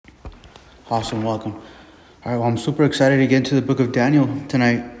Awesome, welcome. All right, well, I'm super excited to get into the book of Daniel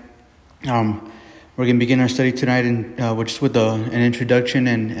tonight. We're going to begin our study tonight, and we're just with an introduction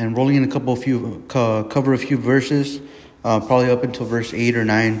and rolling in cover a few verses, probably up until verse 8 or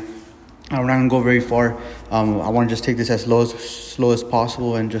 9. We're not going to go very far. I want to just take this as slow as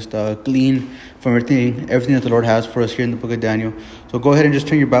possible and just glean from everything that the Lord has for us here in the book of Daniel. So go ahead and just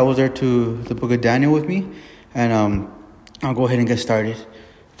turn your Bibles there to the book of Daniel with me, and I'll go ahead and get started.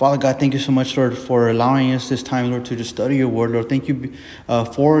 Father God, thank you so much, Lord, for allowing us this time, Lord, to just study your word. Lord, thank you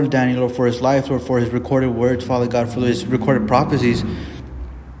for Daniel, Lord, for his life, Lord, for his recorded words, Father God, for his recorded prophecies.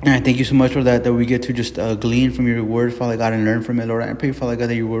 And I thank you so much, Lord, that we get to just glean from your word, Father God, and learn from it, Lord. I pray, Father God,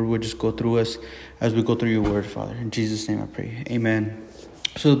 that your word would just go through us as we go through your word, Father. In Jesus' name I pray. Amen.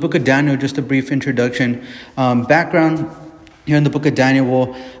 So the book of Daniel, just a brief introduction. Background here in the book of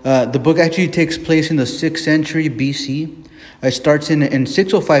Daniel, the book actually takes place in the 6th century BC. It starts in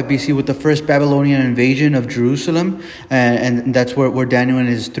 605 BC with the first Babylonian invasion of Jerusalem, and that's where Daniel and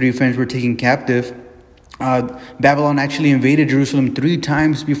his three friends were taken captive. Babylon actually invaded Jerusalem 3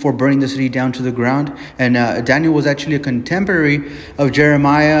 times before burning the city down to the ground. And Daniel was actually a contemporary of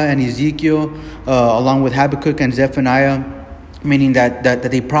Jeremiah and Ezekiel, along with Habakkuk and Zephaniah, meaning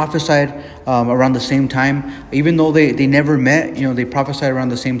that they prophesied around the same time. Even though they never met, they prophesied around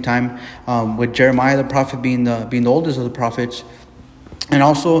the same time, with Jeremiah the prophet being the oldest of the prophets. And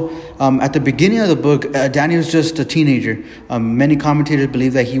also, at the beginning of the book, Daniel's just a teenager. Many commentators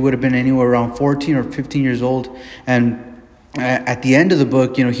believe that he would have been anywhere around 14 or 15 years old. And at the end of the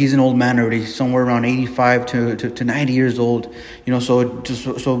book, he's an old man already, somewhere around 85 to 90 years old.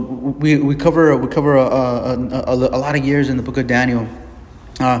 So we cover a lot of years in the book of Daniel.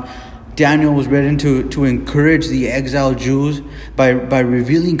 Daniel was written to encourage the exiled Jews by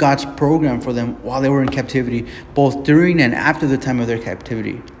revealing God's program for them while they were in captivity, both during and after the time of their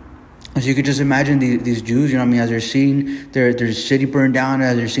captivity. So you could just imagine these Jews, as they're seeing their city burned down,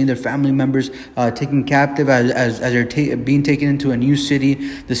 as they're seeing their family members taken captive, as they're being taken into a new city,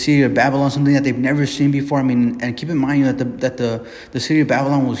 the city of Babylon, something that they've never seen before. And keep in mind that the city of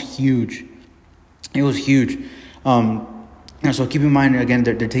Babylon was huge. It was huge. And so keep in mind, again,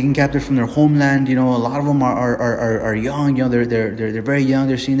 they're taken captive from their homeland. A lot of them are young. They're very young.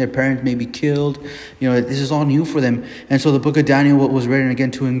 They're seeing their parents maybe killed. This is all new for them. And so the book of Daniel was written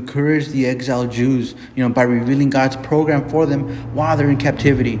again to encourage the exiled Jews, by revealing God's program for them while they're in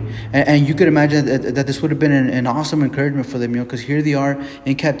captivity. And you could imagine that this would have been an awesome encouragement for them, because here they are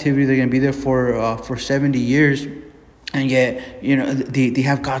in captivity. They're going to be there for 70 years. And yet, they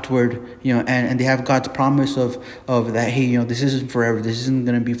have God's word, and they have God's promise of that, hey, this isn't forever. This isn't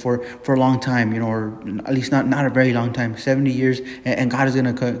going to be for a long time, or at least not a very long time, 70 years. And God is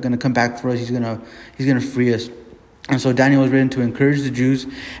going to come back for us. He's going to free us. And so Daniel was written to encourage the Jews.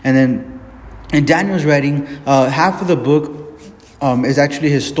 And then in Daniel's writing, half of the book is actually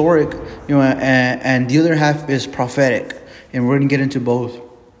historic, and the other half is prophetic. And we're going to get into both.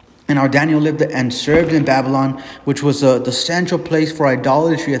 And how Daniel lived and served in Babylon, which was the central place for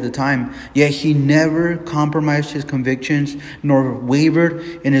idolatry at the time. Yet he never compromised his convictions nor wavered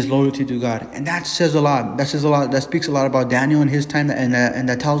in his loyalty to God. And that says a lot. That speaks a lot about Daniel and his time, and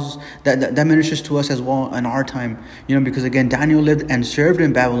that tells us that ministers to us as well in our time. Because again, Daniel lived and served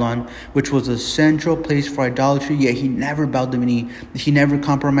in Babylon, which was the central place for idolatry. Yet he never bowed the knee. He never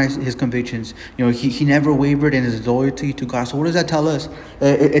compromised his convictions. He never wavered in his loyalty to God. So what does that tell us?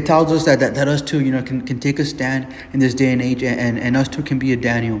 It tells us that us too, can take a stand in this day and age, and us too can be a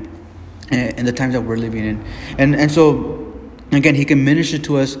Daniel in the times that we're living in. And so, again, he can minister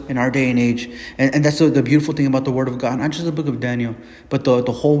to us in our day and age. And that's the beautiful thing about the Word of God, not just the book of Daniel, but the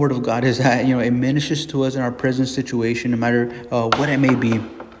whole Word of God is that, it ministers to us in our present situation, no matter what it may be.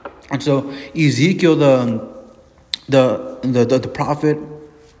 And so Ezekiel, the prophet,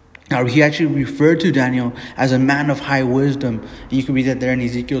 now, he actually referred to Daniel as a man of high wisdom. You can read that there in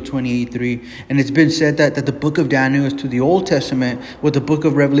Ezekiel 28:3. And it's been said that the book of Daniel is to the Old Testament what the book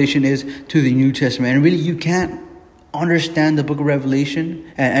of Revelation is to the New Testament. And really, you can't understand the book of Revelation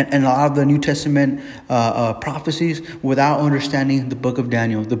and a lot of the New Testament prophecies without understanding the book of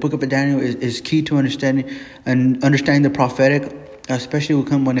Daniel. The book of Daniel is key to understanding the prophetic, especially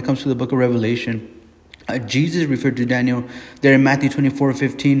when it comes to the book of Revelation. Jesus referred to Daniel there in Matthew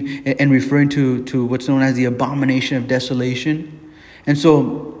 24:15 and referring to what's known as the abomination of desolation. And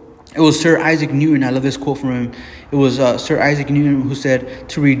so it was Sir Isaac Newton. I love this quote from him. It was Sir Isaac Newton who said,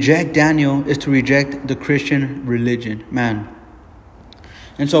 "To reject Daniel is to reject the Christian religion." Man.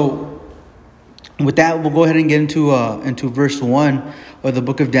 And so with that, we'll go ahead and get into verse 1 of the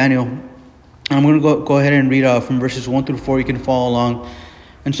book of Daniel. I'm going to go ahead and read from verses 1 through 4. You can follow along.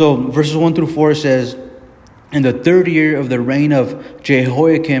 And so verses 1 through 4 says, in the third year of the reign of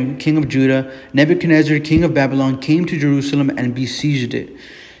Jehoiakim, king of Judah, Nebuchadnezzar, king of Babylon, came to Jerusalem and besieged it.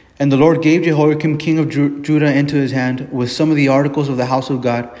 And the Lord gave Jehoiakim, king of Judah, into his hand with some of the articles of the house of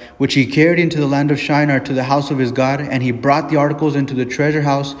God, which he carried into the land of Shinar to the house of his God, and he brought the articles into the treasure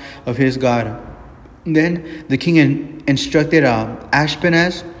house of his God. Then the king instructed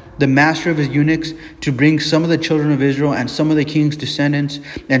Ashpenaz, the master of his eunuchs, to bring some of the children of Israel and some of the king's descendants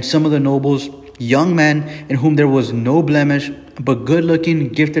and some of the nobles, young men in whom there was no blemish, but good-looking,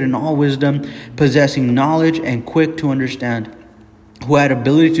 gifted in all wisdom, possessing knowledge and quick to understand, who had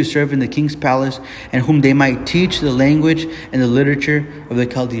ability to serve in the king's palace, and whom they might teach the language and the literature of the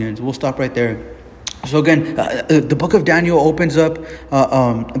Chaldeans. We'll stop right there. So again, the book of Daniel opens up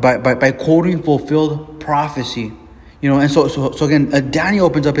by quoting fulfilled prophecy. And so again, Daniel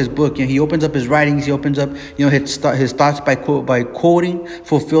opens up his book. He opens up his writings. He opens up, his thoughts by quoting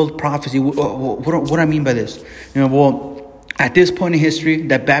fulfilled prophecy. What do I mean by this? At this point in history,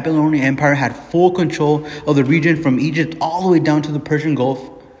 the Babylonian Empire had full control of the region from Egypt all the way down to the Persian Gulf.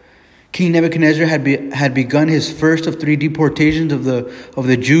 King Nebuchadnezzar had begun his first of 3 deportations of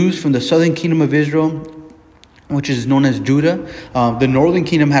the Jews from the southern kingdom of Israel, which is known as Judah. The northern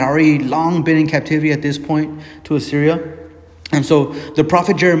kingdom had already long been in captivity at this point to Assyria. And so the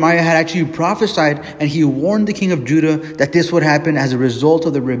prophet Jeremiah had actually prophesied, and he warned the king of Judah that this would happen as a result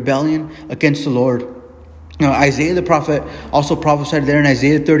of the rebellion against the Lord. Now, Isaiah the prophet also prophesied there in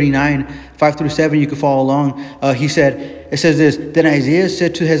Isaiah 39, 5 through 7. You can follow along. It says this, Then Isaiah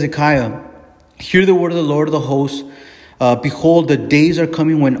said to Hezekiah, Hear the word of the Lord of the hosts. Behold, the days are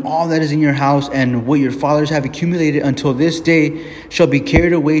coming when all that is in your house and what your fathers have accumulated until this day shall be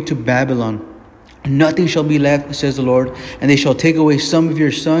carried away to Babylon. Nothing shall be left, says the Lord, and they shall take away some of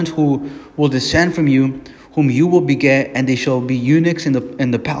your sons who will descend from you, whom you will beget, and they shall be eunuchs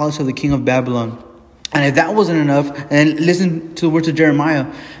in the palace of the king of Babylon. And if that wasn't enough, and listen to the words of Jeremiah.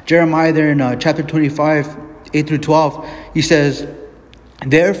 Jeremiah there in chapter 25, 8 through 12, he says,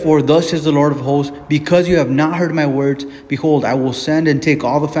 Therefore, thus says the Lord of hosts, because you have not heard my words, behold, I will send and take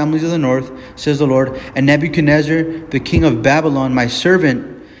all the families of the north, says the Lord, and Nebuchadnezzar, the king of Babylon, my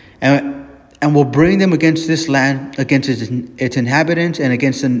servant, and will bring them against this land, against its inhabitants, and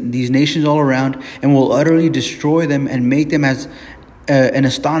against these nations all around, and will utterly destroy them and make them as an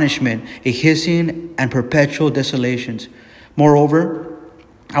astonishment, a hissing and perpetual desolations. Moreover,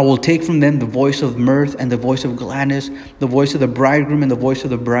 I will take from them the voice of mirth and the voice of gladness, the voice of the bridegroom and the voice of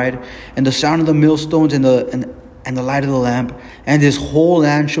the bride, and the sound of the millstones and the light of the lamp. And this whole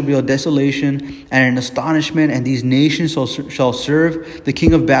land shall be a desolation and an astonishment, and these nations shall serve the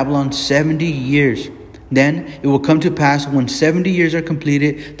king of Babylon 70 years. Then it will come to pass when 70 years are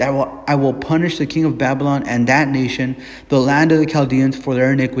completed that I will punish the king of Babylon and that nation, the land of the Chaldeans, for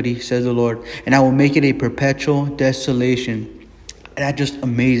their iniquity, says the Lord, and I will make it a perpetual desolation. That just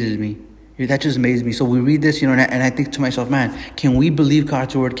amazes me. That just amazes me. So we read this, and I think to myself, man, can we believe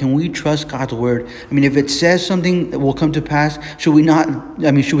God's word? Can we trust God's word? I mean, if it says something that will come to pass, should we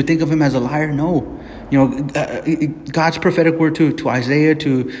think of him as a liar? No. God's prophetic word to Isaiah,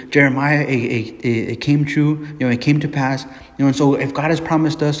 to Jeremiah, it came true. It came to pass. And so if God has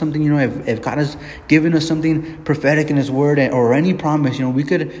promised us something, if God has given us something prophetic in his word or any promise, we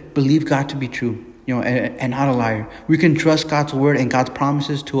could believe God to be true. And not a liar. We can trust God's word and God's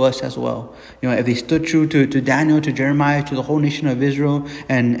promises to us as well. If they stood true to Daniel, to Jeremiah, to the whole nation of Israel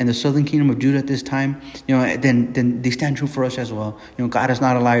and the southern kingdom of Judah at this time, then they stand true for us as well. God is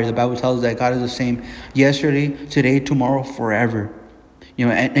not a liar. The Bible tells us that God is the same yesterday, today, tomorrow, forever.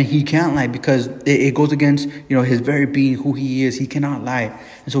 And he can't lie because it goes against, his very being, who he is. He cannot lie.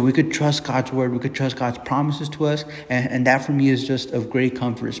 And so we could trust God's word. We could trust God's promises to us. And that for me is just of great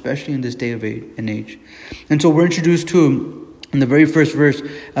comfort, especially in this day of age. And so we're introduced to, in the very first verse,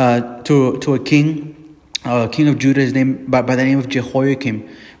 to a king of Judah, his name by the name of Jehoiakim.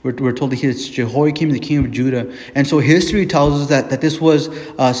 We're told that he's Jehoiakim, the king of Judah. And so history tells us that this was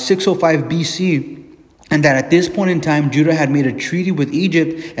 605 BC. And that at this point in time, Judah had made a treaty with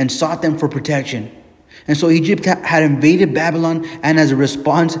Egypt and sought them for protection. And so Egypt had invaded Babylon, and as a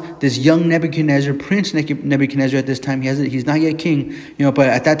response, this young Nebuchadnezzar, Prince Nebuchadnezzar at this time, he's not yet king, but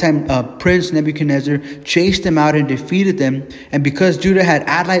at that time, Prince Nebuchadnezzar chased them out and defeated them. And because Judah had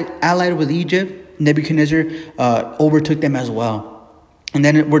allied with Egypt, Nebuchadnezzar overtook them as well. And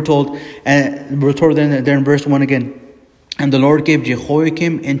then we're told there in verse 1 again, and the Lord gave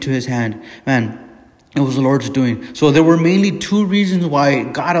Jehoiakim into his hand. Man, it was the Lord's doing. So there were mainly 2 reasons why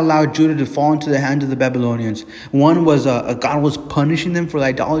God allowed Judah to fall into the hands of the Babylonians. One was God was punishing them for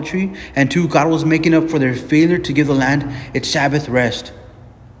idolatry. And 2, God was making up for their failure to give the land its Sabbath rest.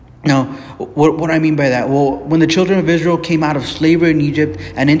 Now, what I mean by that? Well, when the children of Israel came out of slavery in Egypt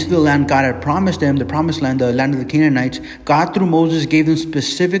and into the land God had promised them, the promised land, the land of the Canaanites, God through Moses gave them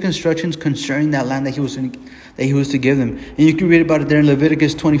specific instructions concerning that land that he was to give them. And you can read about it there in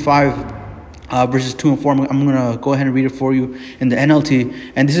Leviticus 25, verses 2 and 4. I'm going to go ahead and read it for you in the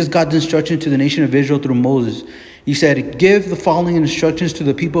NLT. And this is God's instruction to the nation of Israel through Moses. He said, "Give the following instructions to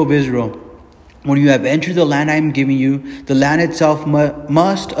the people of Israel. When you have entered the land I am giving you, the land itself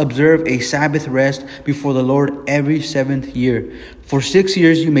must observe a Sabbath rest before the Lord every 7th year. For 6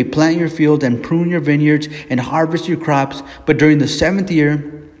 years you may plant your fields and prune your vineyards and harvest your crops, but during the seventh year,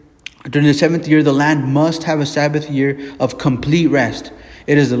 the land must have a Sabbath year of complete rest.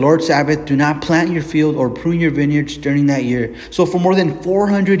 It is the Lord's Sabbath. Do not plant your field or prune your vineyards during that year." So for more than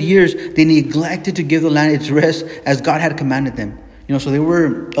 400 years, they neglected to give the land its rest as God had commanded them. So they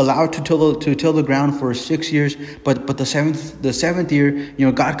were allowed to till the ground for 6 years, but the seventh year,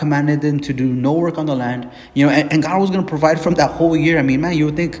 God commanded them to do no work on the land. And God was going to provide from that whole year. I mean, man, you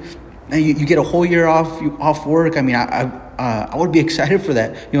would think, man, you get a whole year off work. I mean, I would be excited for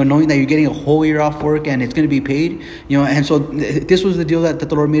that. Knowing that you're getting a whole year off work and it's going to be paid. And so this was the deal that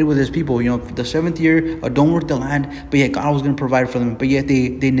the Lord made with His people. The 7th year, don't work the land, but yet God was going to provide for them. But yet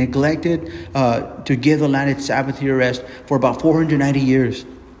they neglected to give the land its Sabbath year rest for about 490 years.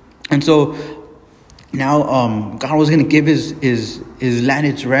 And so now God was going to give His land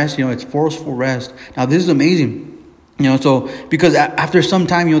its rest. Its forceful rest. Now this is amazing. So because after some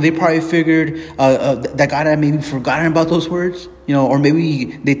time, they probably figured that God had maybe forgotten about those words, or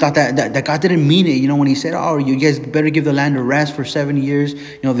maybe they thought that God didn't mean it, when He said, "Oh, you guys better give the land a rest for 7 years."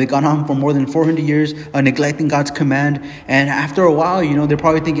 They gone on for more than 400 years, neglecting God's command. And after a while, they're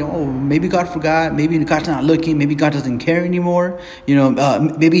probably thinking, "Oh, maybe God forgot. Maybe God's not looking. Maybe God doesn't care anymore.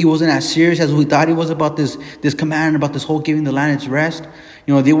 Maybe He wasn't as serious as we thought He was about this command, about this whole giving the land its rest."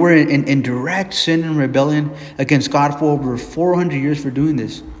 They were in direct sin and rebellion against God for over 400 years for doing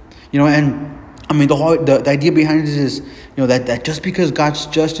this. And I mean, the idea behind this is, that just because God's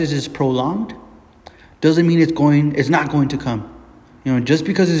justice is prolonged doesn't mean it's not going to come. Just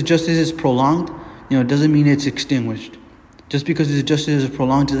because His justice is prolonged, doesn't mean it's extinguished. Just because His justice is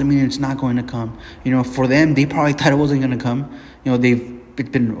prolonged doesn't mean it's not going to come. For them, they probably thought it wasn't going to come. It's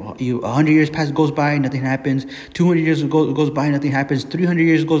been 100 years goes by, nothing happens. 200 years goes by, nothing happens. 300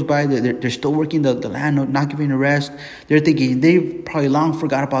 years goes by, they're still working the land, not giving a rest. They're thinking they probably long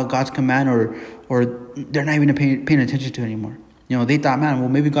forgot about God's command, or they're not even paying attention to it anymore. They thought, man, well,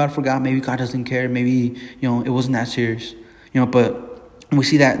 maybe God forgot, maybe God doesn't care, maybe it wasn't that serious. But we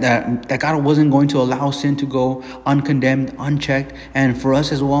see that God wasn't going to allow sin to go uncondemned, unchecked, and for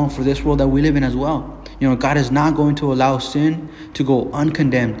us as well, for this world that we live in as well. God is not going to allow sin to go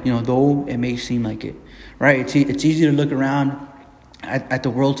uncondemned, though it may seem like it, right? It's easy to look around at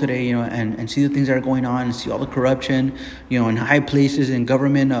the world today, and see the things that are going on, and see all the corruption, in high places, in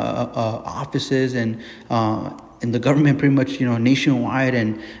government offices, and in the government pretty much, nationwide,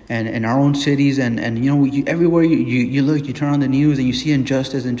 and our own cities, and everywhere you look, you turn on the news and you see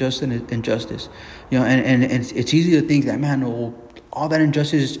injustice, and it's easy to think that, man, well, all that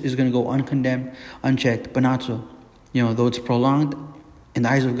injustice is going to go uncondemned, unchecked, but not so. Though it's prolonged, in the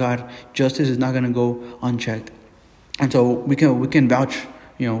eyes of God, justice is not going to go unchecked. And so we can vouch,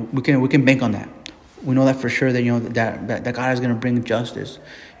 we can bank on that. We know that for sure, that that God is going to bring justice.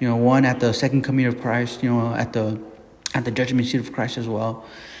 One, at the second coming of Christ, at the judgment seat of Christ as well.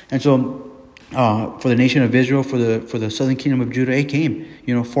 And so for the nation of Israel, for the southern kingdom of Judah, it came.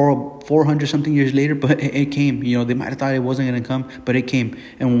 400 something years later, but it came. They might have thought it wasn't going to come, but it came,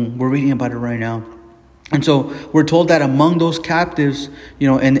 and we're reading about it right now. And so we're told that among those captives,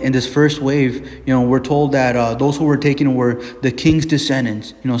 in this first wave, we're told that those who were taken were the king's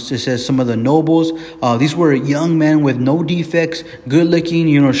descendants. It says some of the nobles. These were young men with no defects, good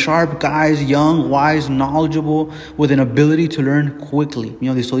looking, sharp guys, young, wise, knowledgeable, with an ability to learn quickly.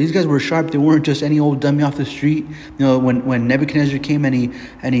 So these guys were sharp. They weren't just any old dummy off the street. When Nebuchadnezzar came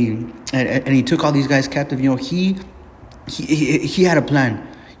and he took all these guys captive, he had a plan.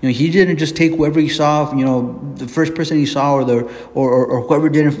 He didn't just take whoever he saw, the first person he saw, or whoever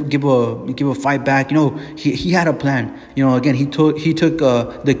didn't give a fight back. He had a plan. Again, he took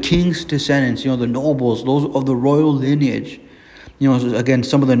the king's descendants, the nobles, those of the royal lineage. Again,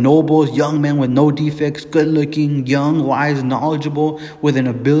 some of the nobles, young men with no defects, good looking, young, wise, knowledgeable, with an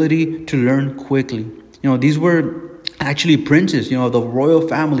ability to learn quickly. These were actually princes, of the royal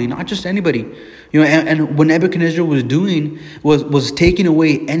family, not just anybody. And what Nebuchadnezzar was doing was taking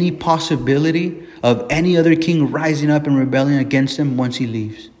away any possibility of any other king rising up and rebelling against him once he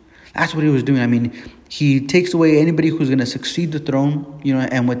leaves. That's what he was doing. I mean, He takes away anybody who's going to succeed the throne,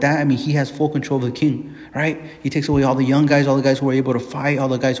 and with that, he has full control of the king, right? He takes away all the young guys, all the guys who are able to fight, all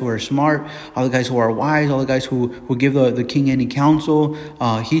the guys who are smart, all the guys who are wise, all the guys who give the king any counsel.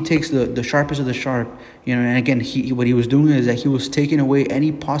 He takes the sharpest of the sharp, and again, what he was doing is that he was taking away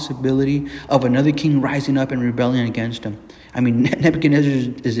any possibility of another king rising up and rebelling against him.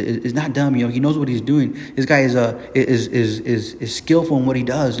 Nebuchadnezzar is not dumb. He knows what he's doing. This guy is skillful in what he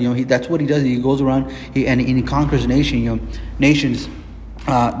does. That's what he does. He goes around and he conquers nations.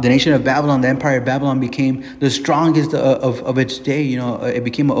 The nation of Babylon, the empire of Babylon, became the strongest of its day. It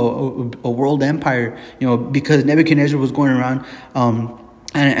became a world empire. Because Nebuchadnezzar was going around.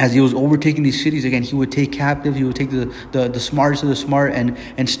 And as he was overtaking these cities, again, he would take captives. He would take the smartest of the smart, and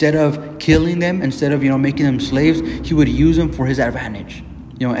instead of killing them, instead of making them slaves, he would use them for his advantage.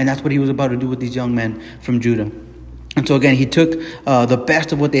 And that's what he was about to do with these young men from Judah. And so again, he took the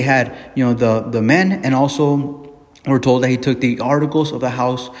best of what they had, the men, and also we're told that he took the articles of the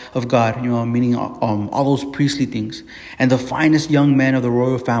house of God, meaning all those priestly things, and the finest young men of the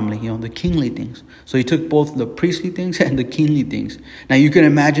royal family, the kingly things. So he took both the priestly things and the kingly things. Now you can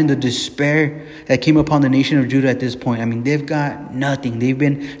imagine the despair that came upon the nation of Judah at this point. They've got nothing. They've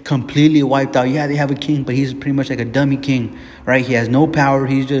been completely wiped out. Yeah, they have a king, but he's pretty much like a dummy king, right? He has no power.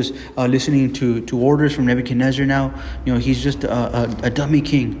 He's just listening to orders from Nebuchadnezzar now. He's just a dummy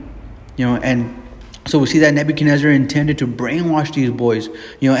king, and so we see that Nebuchadnezzar intended to brainwash these boys,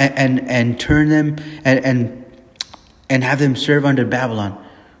 and turn them and have them serve under Babylon,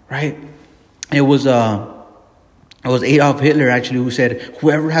 right? It was Adolf Hitler actually who said,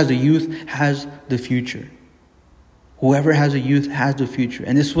 "Whoever has a youth has the future." Whoever has a youth has the future,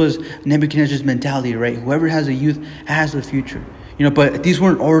 and this was Nebuchadnezzar's mentality, right? Whoever has a youth has the future. But these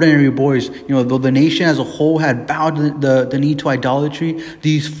weren't ordinary boys. Though the nation as a whole had bowed the knee to idolatry,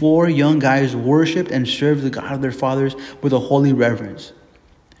 these 4 young guys worshipped and served the God of their fathers with a holy reverence.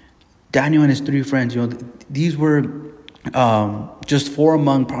 Daniel and his 3 friends, these were just 4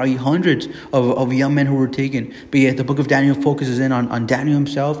 among probably hundreds of young men who were taken. But yet the book of Daniel focuses in on Daniel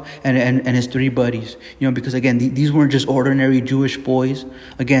himself and his 3 buddies. Because again, these weren't just ordinary Jewish boys.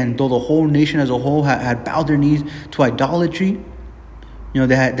 Again, though the whole nation as a whole had bowed their knees to idolatry,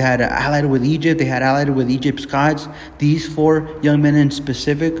 they had allied with Egypt. They had allied with Egypt's gods. These 4 young men in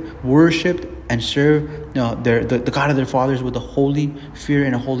specific worshipped and served the God of their fathers with a holy fear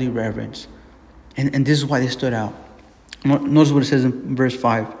and a holy reverence. And this is why they stood out. Notice what it says in verse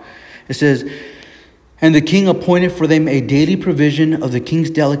 5. It says, "And the king appointed for them a daily provision of the king's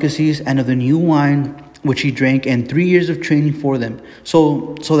delicacies and of the new wine which he drank, and 3 years of training for them,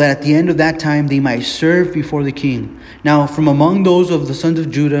 so that at the end of that time they might serve before the king. Now from among those of the sons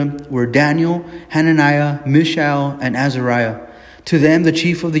of Judah were Daniel, Hananiah, Mishael, and Azariah. To them the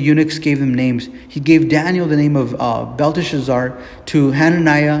chief of the eunuchs gave them names. He gave Daniel the name of Belteshazzar, to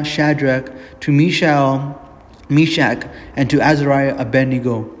Hananiah Shadrach, to Mishael Meshach, and to Azariah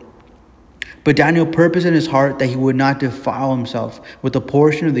Abednego. But Daniel purposed in his heart that he would not defile himself with a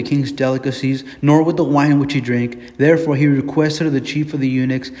portion of the king's delicacies, nor with the wine which he drank. Therefore he requested of the chief of the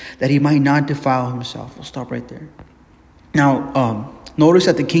eunuchs that he might not defile himself." We'll stop right there. Now, notice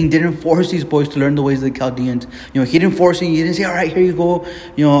that the king didn't force these boys to learn the ways of the Chaldeans. He didn't force them. He didn't say, "All right, here you go.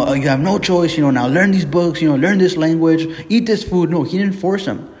 You have no choice. Now learn these books. Learn this language. Eat this food." No, he didn't force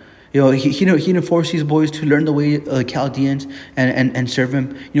them. He didn't force these boys to learn the way of the Chaldeans and serve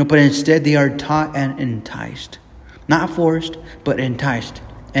him. But instead they are taught and enticed. Not forced, but enticed.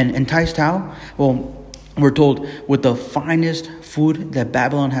 And enticed how? Well, we're told with the finest food that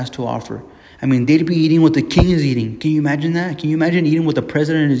Babylon has to offer. They'd be eating what the king is eating. Can you imagine that? Can you imagine eating what the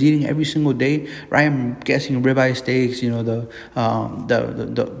president is eating every single day? Right? I'm guessing ribeye steaks, the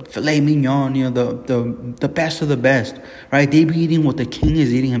filet mignon, the best of the best. Right? They'd be eating what the king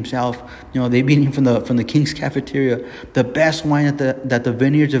is eating himself. They'd be eating from the king's cafeteria. The best wine that the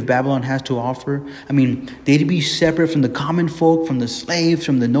vineyards of Babylon has to offer. They'd be separate from the common folk, from the slaves,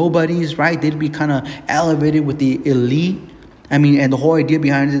 from the nobodies. Right? They'd be kind of elevated with the elite. And the whole idea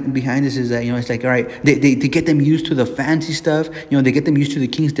behind this is that, it's like, all right, they get them used to the fancy stuff. They get them used to the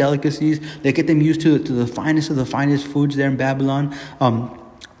king's delicacies. They get them used to the finest of the finest foods there in Babylon.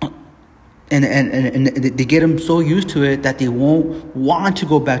 And they get them so used to it that they won't want to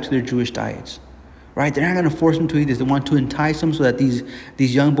go back to their Jewish diets. Right? They're not going to force them to eat this. They want to entice them so that these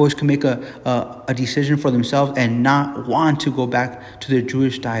young boys can make a decision for themselves and not want to go back to their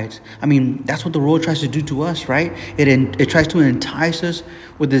Jewish diets. That's what the world tries to do to us, right? It tries to entice us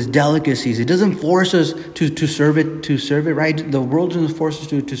with its delicacies. It doesn't force us to serve it, right? The world doesn't force us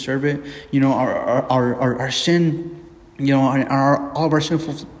to serve it. Our sin, all of our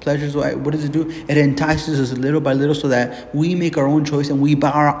sinful pleasures, what does it do? It entices us little by little so that we make our own choice and we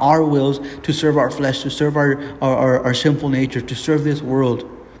bow our wills to serve our flesh, to serve our sinful nature, to serve this world,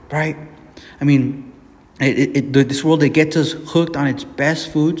 right? I mean, this world, it gets us hooked on its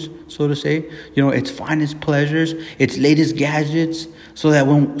best foods, so to say, its finest pleasures, its latest gadgets, so that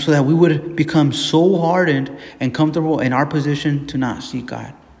we would become so hardened and comfortable in our position to not seek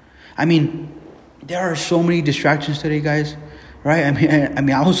God. I mean, there are so many distractions today, guys, right? I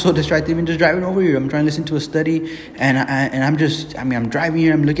mean, I was so distracted even just driving over here. I'm trying to listen to a study, and I'm driving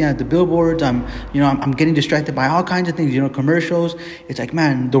here. I'm looking at the billboards. I'm getting distracted by all kinds of things. Commercials. It's like,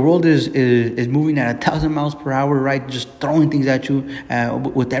 man, the world is moving at 1,000 miles per hour, right? Just throwing things at you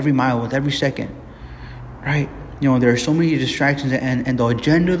with every mile, with every second, right? There are so many distractions, and the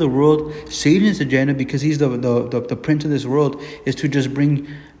agenda of the world, Satan's agenda, because he's the prince of this world, is to just bring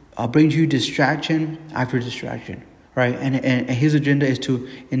you distraction after distraction, right? And his agenda is to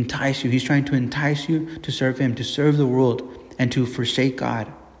entice you. He's trying to entice you to serve him, to serve the world, and to forsake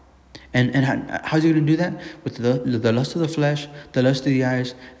God. And how's he going to do that? With the lust of the flesh, the lust of the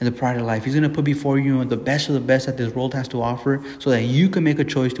eyes, and the pride of life. He's going to put before you the best of the best that this world has to offer, so that you can make a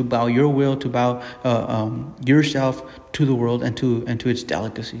choice to bow your will, to bow yourself to the world and to its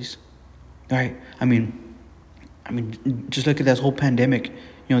delicacies, right? I mean, just look at this whole pandemic.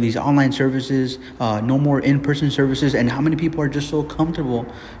 These online services, no more in-person services, and how many people are just so comfortable,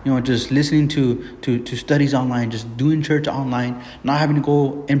 just listening to studies online, just doing church online, not having to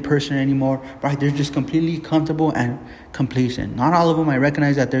go in person anymore, right? They're just completely comfortable and complacent. Not all of them. I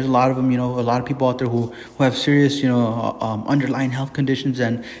recognize that there's a lot of them, a lot of people out there who have serious, underlying health conditions,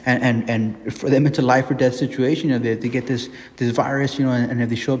 and for them it's a life or death situation. They get this virus, and if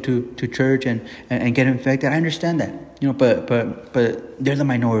they show up to church and get infected, I understand that. But they're the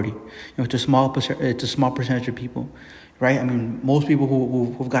minority. It's a small percentage of people, right? I mean, most people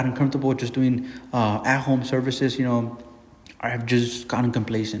who've gotten comfortable just doing at-home services, have just gotten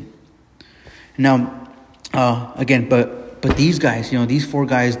complacent. Now, again, but these guys, these four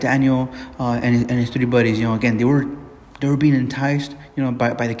guys, Daniel and his three buddies, again, they were being enticed,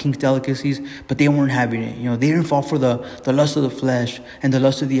 by the king's delicacies, but they weren't having it. They didn't fall for the lust of the flesh and the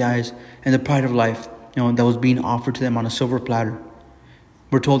lust of the eyes and the pride of life, that was being offered to them on a silver platter.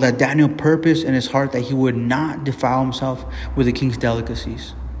 We're told that Daniel purposed in his heart that he would not defile himself with the king's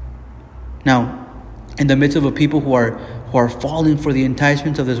delicacies. Now, in the midst of a people who are falling for the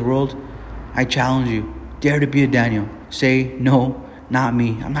enticements of this world, I challenge you, dare to be a Daniel. Say, no, not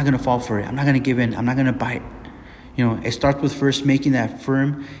me. I'm not going to fall for it. I'm not going to give in. I'm not going to bite. It starts with first making that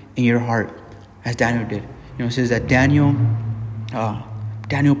firm in your heart, as Daniel did. It says that Daniel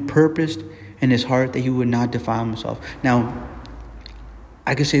purposed in his heart that he would not defile himself. Now,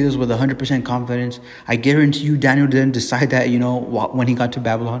 I can say this with 100% confidence. I guarantee you Daniel didn't decide that, when he got to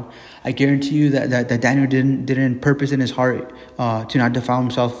Babylon. I guarantee you that Daniel didn't purpose in his heart to not defile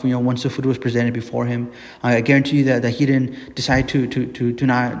himself, once the food was presented before him. I guarantee you that he didn't decide to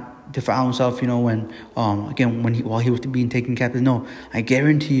not defile himself, while he was being taken captive. No, I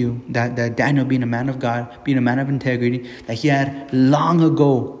guarantee you that Daniel, being a man of God, being a man of integrity, that he had long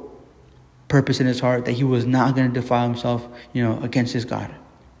ago purpose in his heart that he was not going to defile himself, against his God.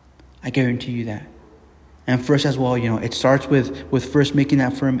 I guarantee you that. And first as well, it starts with first making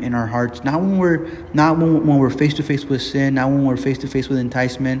that firm in our hearts. Not when we're face to face with sin, not when we're face to face with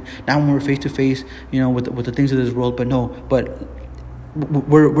enticement, not when we're face to face, with the things of this world. But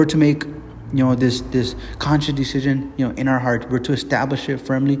we're to make, this conscious decision, in our heart. We're to establish it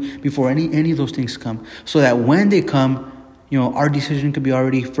firmly before any of those things come, so that when they come, our decision could be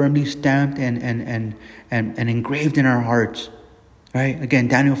already firmly stamped and engraved in our hearts, right? Again,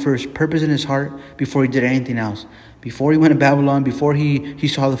 Daniel first purposed in his heart before he did anything else. Before he went to Babylon, before he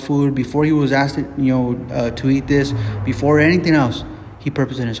saw the food, before he was asked, to eat this, before anything else, he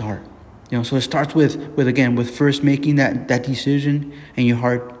purposed in his heart. So it starts with first making that decision in your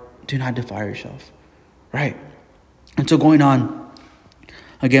heart to not defile yourself, right? And so going on,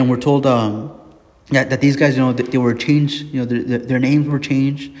 again, we're told that these guys, they were changed. Their names were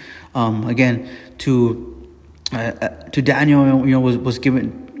changed. Again, to Daniel, was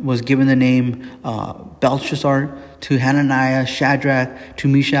given the name Belshazzar. To Hananiah, Shadrach. To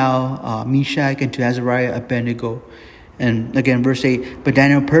Mishael, Meshach, and to Azariah, Abednego. And again, verse 8, but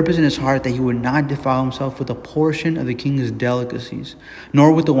Daniel purposed in his heart that he would not defile himself with a portion of the king's delicacies,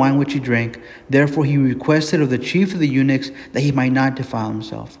 nor with the wine which he drank. Therefore he requested of the chief of the eunuchs that he might not defile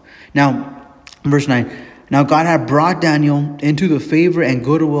himself. Now, verse 9, Now God had brought Daniel into the favor and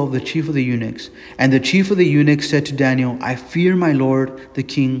goodwill of the chief of the eunuchs. And the chief of the eunuchs said to Daniel, I fear my lord, the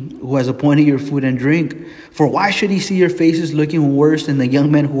king, who has appointed your food and drink. For why should he see your faces looking worse than the young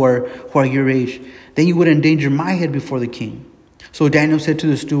men who are your age? Then you would endanger my head before the king. So Daniel said to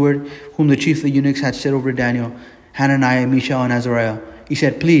the steward, whom the chief of the eunuchs had set over Daniel, Hananiah, Mishael, and Azariah, he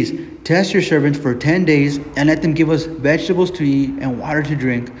said, please test your servants for 10 days and let them give us vegetables to eat and water to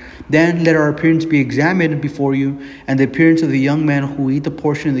drink. Then let our appearance be examined before you and the appearance of the young men who eat the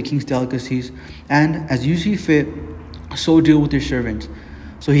portion of the king's delicacies. And as you see fit, so deal with your servants.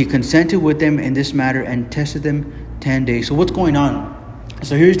 So he consented with them in this matter and tested them 10 days. So what's going on?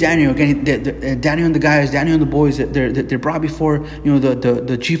 So here's Daniel again. Daniel and the guys, Daniel and the boys, they're brought before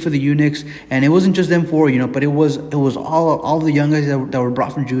the chief of the eunuchs, and it wasn't just them four, but it was all the young guys that were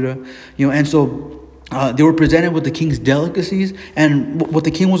brought from Judah, and so. They were presented with the king's delicacies, and what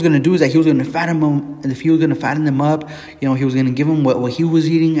the king was going to do is that he was going to fatten them. And if he was going to fatten them up, he was going to give them what he was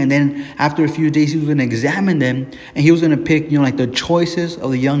eating, and then after a few days, he was going to examine them, and he was going to pick, like the choices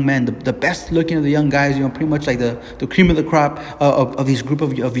of the young men, the best looking of the young guys, pretty much like the cream of the crop of these group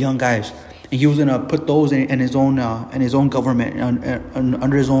of young guys. And he was going to put those in his own government,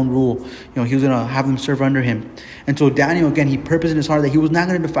 under his own rule. He was going to have them serve under him. And so Daniel, again, he purposed in his heart that he was not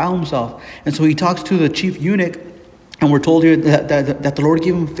going to defile himself. And so he talks to the chief eunuch, and we're told here that the Lord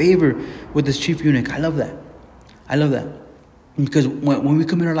gave him favor with this chief eunuch. I love that. Because when we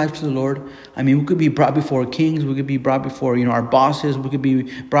commit our lives to the Lord, we could be brought before kings, we could be brought before our bosses, we could be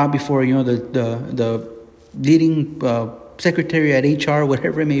brought before the leading secretary at HR,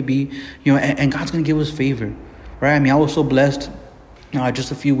 whatever it may be, and God's going to give us favor, right? I was so blessed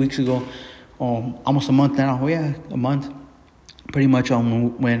just a few weeks ago, almost a month now. A month. Pretty much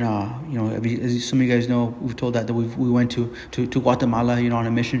when as some of you guys know, we've told that we went to Guatemala, on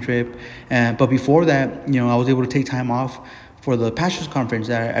a mission trip, but before that, I was able to take time off for the pastors conference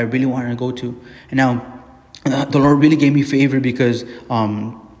that I really wanted to go to, and now the Lord really gave me favor because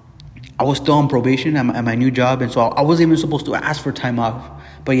I was still on probation at my new job, and so I wasn't even supposed to ask for time off.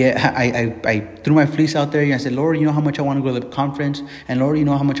 But yeah, I threw my fleece out there, and I said, Lord, you know how much I want to go to the conference, and Lord, you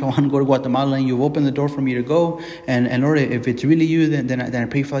know how much I want to go to Guatemala, and you've opened the door for me to go, and Lord, if it's really you, then I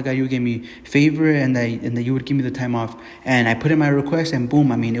pray for God, you would give me favor, and that you would give me the time off. And I put in my request, and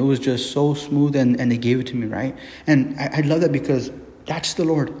boom, it was just so smooth, and they gave it to me, right? And I love that because that's the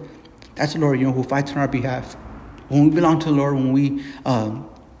Lord. That's the Lord, who fights on our behalf. When we belong to the Lord, when we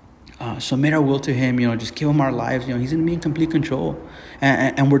submit our will to Him, just give Him our lives, He's going to be in complete control.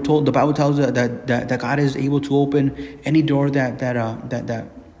 And we're told, the Bible tells us that God is able to open any door that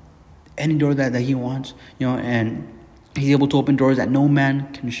any door that He wants, and He's able to open doors that no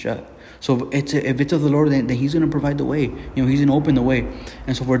man can shut. So if it's of the Lord, then He's going to provide the way. He's going to open the way.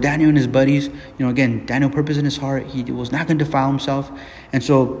 And so for Daniel and his buddies, again, Daniel purposed in his heart, he was not going to defile himself. And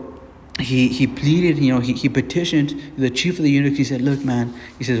so he pleaded, he petitioned the chief of the eunuchs. He said, look, man,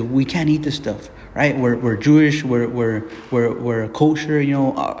 he says, we can't eat this stuff, right? We're Jewish, we're kosher,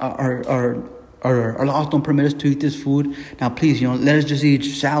 our laws don't permit us to eat this food. Now, please, let us just eat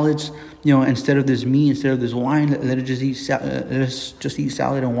salads, instead of this meat, instead of this wine, let us just eat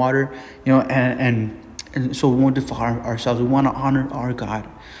salad and water, and so we won't defile ourselves. We want to honor our God.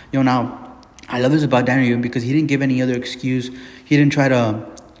 Now, I love this about Daniel because he didn't give any other excuse. He didn't try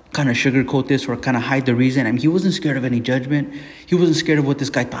to kind of sugarcoat this or kind of hide the reason. He wasn't scared of any judgment. He wasn't scared of what this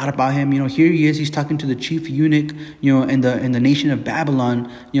guy thought about him. Here he is. He's talking to the chief eunuch, in the nation of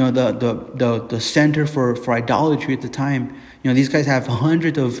Babylon, the center for idolatry at the time. These guys have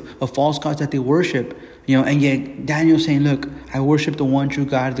hundreds of false gods that they worship. And yet Daniel's saying, look, I worship the one true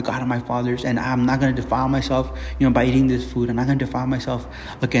God, the God of my fathers, and I'm not going to defile myself, by eating this food. I'm not going to defile myself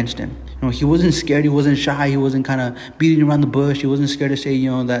against him. He wasn't scared. He wasn't shy. He wasn't kind of beating around the bush. He wasn't scared to say,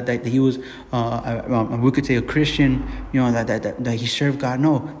 that he was, we could say a Christian, that he served God.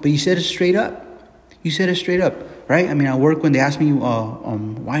 No, but he said it straight up. You said it straight up, right? At work, when they asked me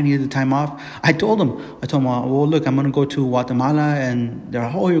why I needed the time off, I told them, well, look, I'm going to go to Guatemala, and they're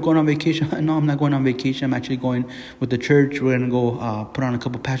like, oh, you're going on vacation? No, I'm not going on vacation. I'm actually going with the church. We're going to go put on a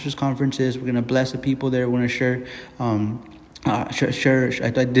couple pastors' conferences. We're going to bless the people there. We're going to share. I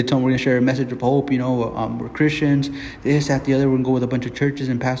did tell them we're going to share a message of hope. We're Christians, this, that, the other. We're going to go with a bunch of churches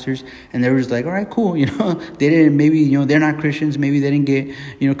and pastors. And they were just like, all right, cool. They didn't, maybe, they're not Christians. Maybe they didn't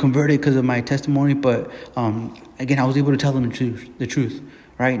get, converted because of my testimony. But, again, I was able to tell them the truth,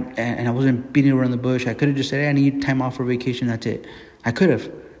 right? And I wasn't beating around the bush. I could have just said, hey, I need time off for vacation. That's it. I could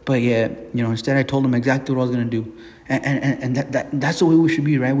have. But yeah, instead I told them exactly what I was going to do. And that's the way we should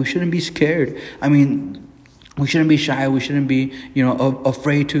be, right? We shouldn't be scared. We shouldn't be shy. We shouldn't be,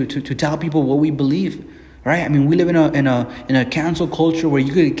 afraid to tell people what we believe, right? I mean, we live in a cancel culture where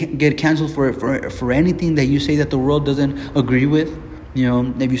you could get canceled for anything that you say that the world doesn't agree with. You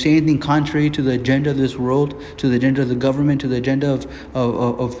know, if you say anything contrary to the agenda of this world, to the agenda of the government, to the agenda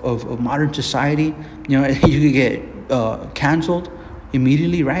of modern society, you know, you could get canceled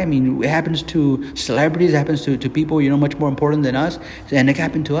immediately, right? I mean, it happens to celebrities, it happens to people, you know, much more important than us, and it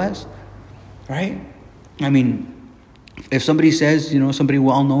happened to us, right? I mean, if somebody says, you know, somebody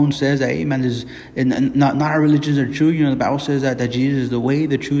well-known says that, hey, man, not our religions are true. You know, the Bible says that Jesus is the way,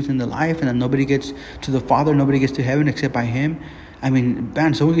 the truth, and the life, and that nobody gets to the Father, nobody gets to heaven except by him. I mean,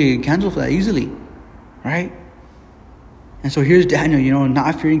 man, so we can get canceled for that easily, right? And so here's Daniel, you know,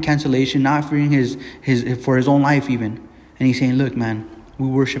 not fearing cancellation, not fearing his for his own life even. And he's saying, look, man, we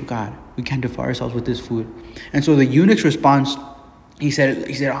worship God. We can't defile ourselves with this food. And so the eunuch's response, he said,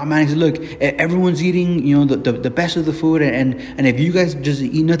 oh man, he said, look, everyone's eating, you know, the best of the food, and if you guys just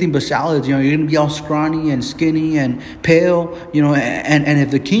eat nothing but salads, you know, you're gonna be all scrawny and skinny and pale, you know, and if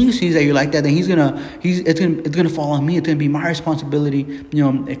the king sees that you're like that, then it's gonna fall on me. It's gonna be my responsibility, you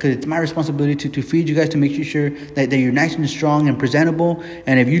know, because it's my responsibility to feed you guys, to make sure that you're nice and strong and presentable.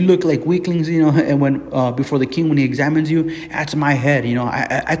 And if you look like weaklings, you know, and when before the king, when he examines you, that's my head, you know,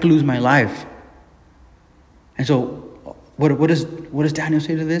 I could lose my life. And so what does Daniel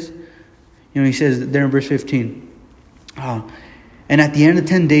say to this? You know, he says there in verse 15, and at the end of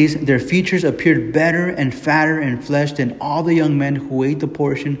 10 days, their features appeared better and fatter in flesh than all the young men who ate the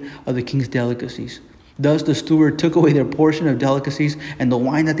portion of the king's delicacies. Thus the steward took away their portion of delicacies and the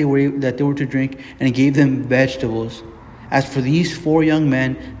wine that they were to drink, and gave them vegetables. As for these 4 young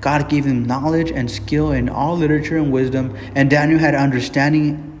men, God gave them knowledge and skill in all literature and wisdom, and Daniel had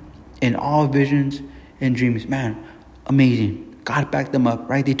understanding in all visions and dreams. Man, amazing. God backed them up,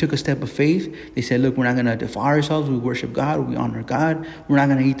 right? They took a step of faith. They said, look, we're not going to defile ourselves. We worship God. We honor God. We're not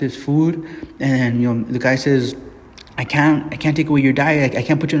going to eat this food. And then, you know, the guy says, I can't take away your diet. I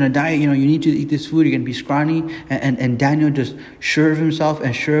can't put you on a diet. You know, you need to eat this food. You're going to be scrawny. And Daniel, just sure of himself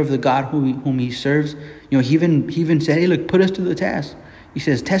and sure of the God whom he serves. You know, he even said, hey, look, put us to the test. He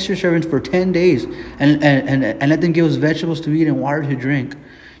says, test your servants for 10 days and let them give us vegetables to eat and water to drink.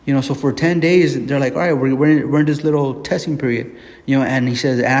 You know, so for 10 days, they're like, all right, we're in this little testing period. You know, and he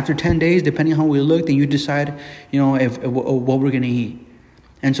says, after 10 days, depending on how we look, then you decide, you know, what we're going to eat.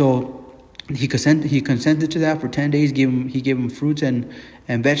 And so he consented to that for 10 days. He gave him fruits and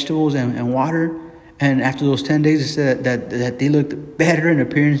vegetables and water. And after those 10 days, it said that they looked better in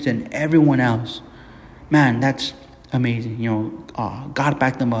appearance than everyone else. Man, that's amazing. You know, God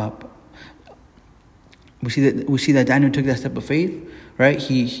backed them up. We see that Daniel took that step of faith, right?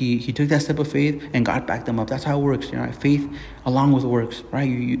 He took that step of faith, and God backed them up. That's how it works, you know, right? Faith along with works, right?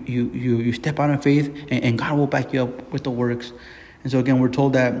 You step out in faith, and God will back you up with the works. And so again, we're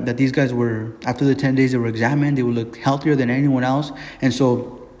told that these guys were, after the 10 days, they were examined. They would look healthier than anyone else, and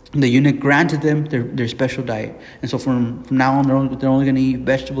so the eunuch granted them their special diet. And so from now on, they're only going to eat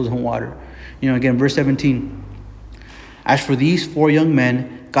vegetables and water. You know, again, verse 17. As for these 4 young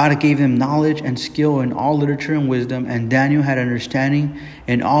men, God gave them knowledge and skill in all literature and wisdom, and Daniel had understanding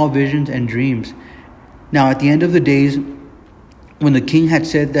in all visions and dreams. Now, at the end of the days, when the king had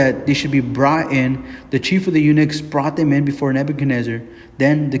said that they should be brought in, the chief of the eunuchs brought them in before Nebuchadnezzar.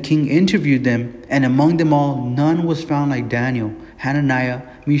 Then the king interviewed them, and among them all, none was found like Daniel, Hananiah,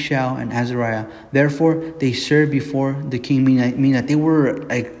 Mishael, and Azariah. Therefore, they served before the king, meaning that they were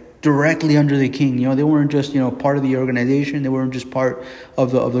like directly under the king. You know, they weren't just, you know, part of the organization. They weren't just part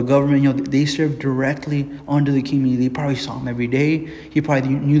of the government. You know, they served directly under the king. They probably saw him every day. He probably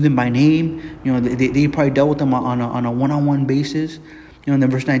knew them by name. You know, they probably dealt with them on a one-on-one basis. You know, and then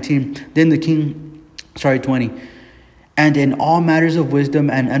verse 19. Then the king, 20. And in all matters of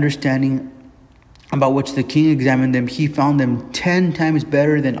wisdom and understanding about which the king examined them, he found them 10 times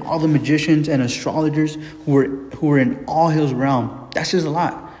better than all the magicians and astrologers who were in all his realm. That's just a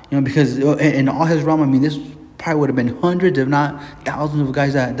lot. You know, because in all his realm, I mean, this probably would have been hundreds, if not thousands of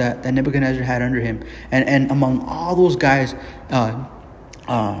guys that Nebuchadnezzar had under him. And among all those guys, Daniel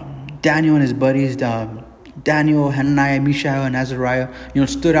and his buddies, Daniel, Hananiah, Mishael, and Azariah, you know,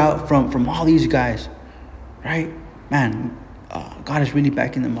 stood out from all these guys, right? Man, God is really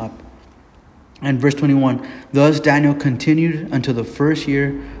backing them up. And verse 21, thus Daniel continued until the first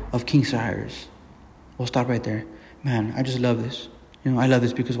year of King Cyrus. We'll stop right there. Man, I just love this. You know, I love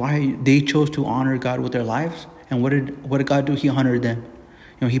this because why? They chose to honor God with their lives. And what did God do? He honored them.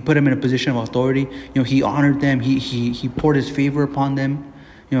 You know, he put them in a position of authority. You know, he honored them. He poured his favor upon them.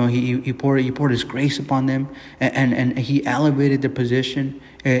 You know, he poured his grace upon them. And he elevated their position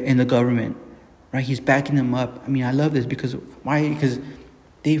in the government. Right? He's backing them up. I mean, I love this because why? Because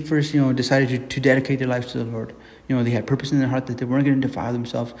they first, decided to dedicate their lives to the Lord. They had purpose in their heart that they weren't going to defile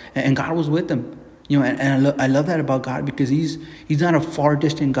themselves, and God was with them. And I love that about God, because He's not a far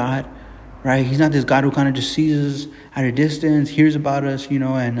distant God, right? He's not this God who kind of just sees us at a distance, hears about us,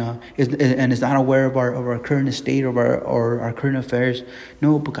 and is not aware of our current state or our current affairs.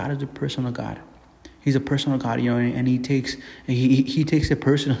 No, but God is a personal God. He's a personal God, and He takes it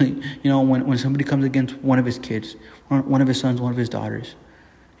personally, when somebody comes against one of His kids, one of His sons, one of His daughters.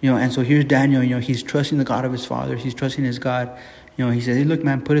 And so here's Daniel, he's trusting the God of his father. He's trusting his God. He says, hey, look,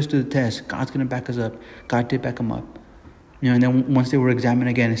 man, put us to the test. God's going to back us up. God did back him up. And then once they were examined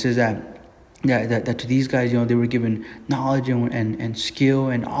again, it says that to these guys, they were given knowledge and skill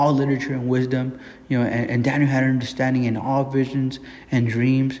and all literature and wisdom, and Daniel had understanding in all visions and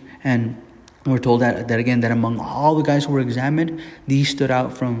dreams. And we're told that again, that among all the guys who were examined, these stood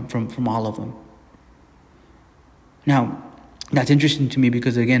out from all of them. Now, that's interesting to me,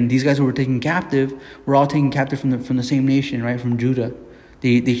 because again, these guys who were taken captive were all taken captive from the same nation, right? From Judah.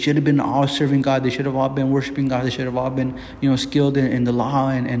 They should have been all serving God. They should have all been worshiping God. They should have all been, skilled in the law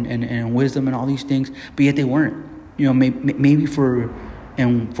and wisdom and all these things. But yet they weren't. Maybe for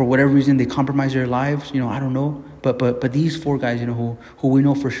whatever reason they compromised their lives. I don't know. But these four guys, who we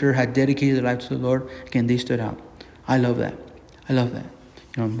know for sure had dedicated their lives to the Lord. Again, they stood out. I love that.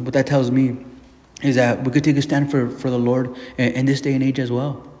 What that tells me is that we could take a stand for the Lord in this day and age as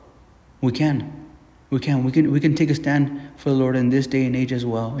well. We can take a stand for the Lord in this day and age as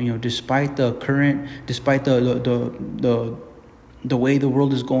well. Despite the way the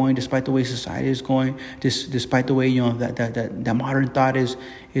world is going, despite the way society is going, despite the way that modern thought is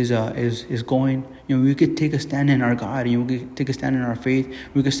going. We could take a stand in our God. We could take a stand in our faith.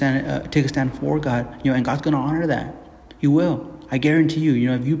 We could take a stand for God. And God's going to honor that. He will. I guarantee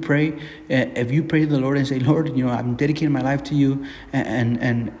you, if you pray to the Lord and say, Lord, I'm dedicating my life to you,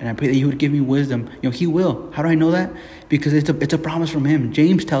 and I pray that you would give me wisdom, He will. How do I know that? Because it's a promise from Him.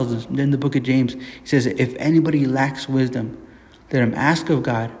 James tells us in the book of James, he says, if anybody lacks wisdom, let him ask of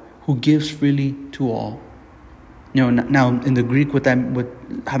God, who gives freely to all. Now in the Greek, what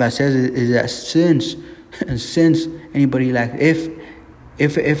how that says is that since anybody lacks,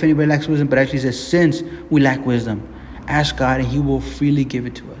 if anybody lacks wisdom, but actually says since we lack wisdom, ask God and He will freely give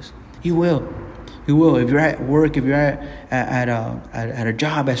it to us. He will. If you're at work, if you're at a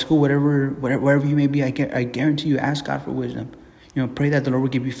job, at school, wherever you may be, I guarantee you, ask God for wisdom. Pray that the Lord will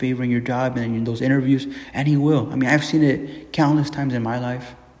give you favor in your job and in those interviews, and He will. I mean, I've seen it countless times in my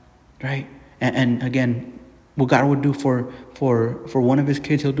life, right? And again, what God would do for one of His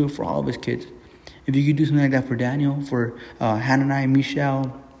kids, He'll do it for all of His kids. If you could do something like that for Daniel, for Hananiah,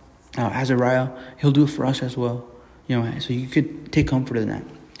 Mishael, Azariah, He'll do it for us as well. So you could take comfort in that.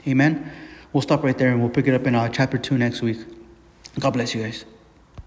 Amen. We'll stop right there and we'll pick it up in chapter 2 next week. God bless you guys.